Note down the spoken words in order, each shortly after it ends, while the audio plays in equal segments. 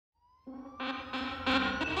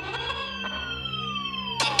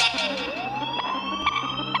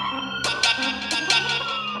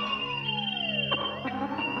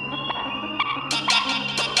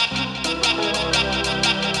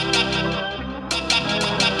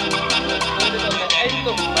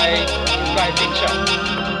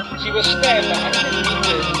Khadija. She was stabbed 100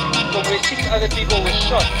 meters from where 6 other people were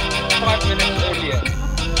shot 5 minutes earlier.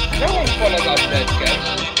 No one followed up that case.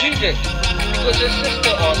 We did, because her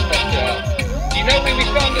sister asked us to help. You know where we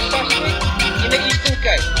found the suspect? In the Eastern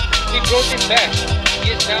Cape. We brought him back.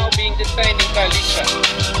 He is now being detained in Khadija.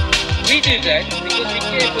 We do that because we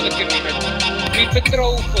care for the community. We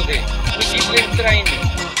patrol for them. We give them training.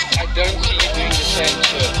 I don't see you doing the same,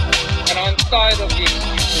 sir. And I'm tired of the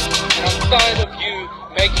excuses. And I'm tired of you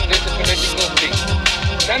making this a political thing.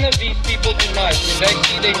 None of these people tonight, when they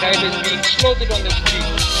see their neighbors being slaughtered on the street,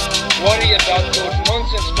 worry about your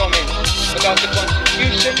nonsense comments about the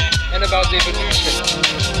Constitution and about the evolution.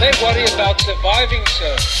 They worry about surviving,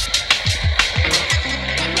 sir.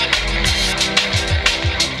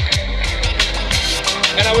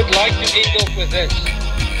 And I would like to end off with this.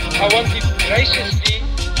 I want to graciously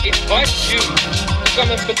invite you to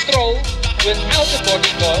come and patrol without a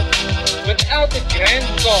bodyguard, without a grand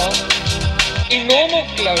car, in normal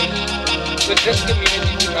clothes with this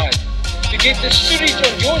community tonight. To get the sewage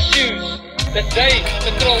on your shoes that they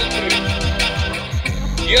patrol through.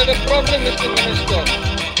 You have a problem, Mr. Minister,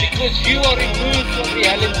 because you are removed from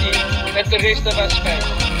reality that the rest of us face.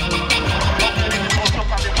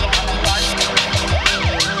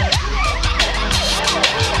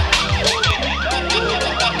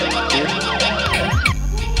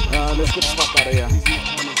 Let's get the fuck out of here.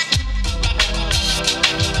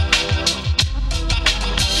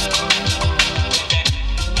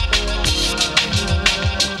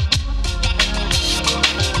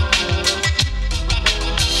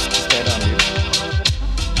 Stay down, dude.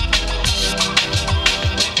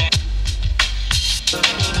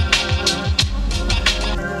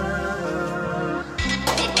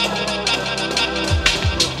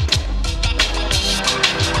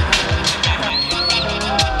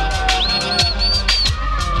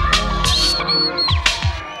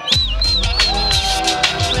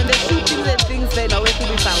 They know where to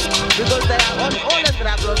be found because they are on all the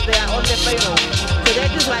travelers, they are on the payroll. So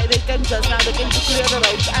that is why they can just now they can clear the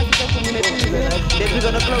roads as the community. Then we're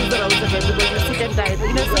gonna close the roads again because the sick and died.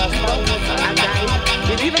 Innocent people are dying.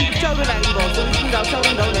 And even the children are involved. So this means our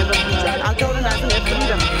children don't have a future. Our children doesn't have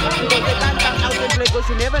freedom. Because they can't come out and play because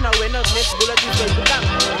you never know when the next bullet is going to come.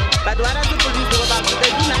 But what does the police do about it?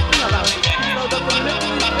 They do nothing about it. So the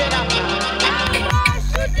community is fed up now.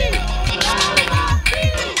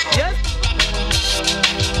 Yes.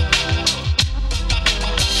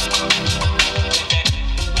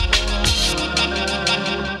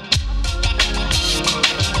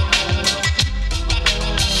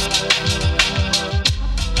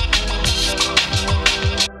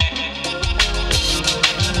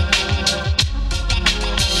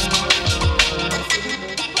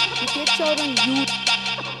 Children, youth,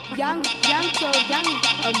 young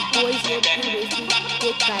boys here in Western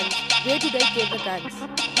get guns. Where do they get the guns?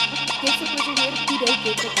 Where do they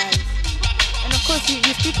get the guns? And of course,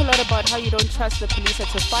 you speak a lot about how you don't trust the police at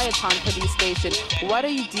Sophia Town Police Station. What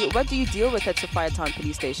do you deal with at Sophia Town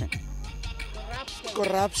Police Station?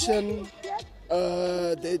 Corruption.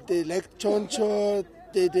 They like choncho.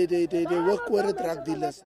 They work with drug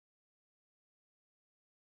dealers.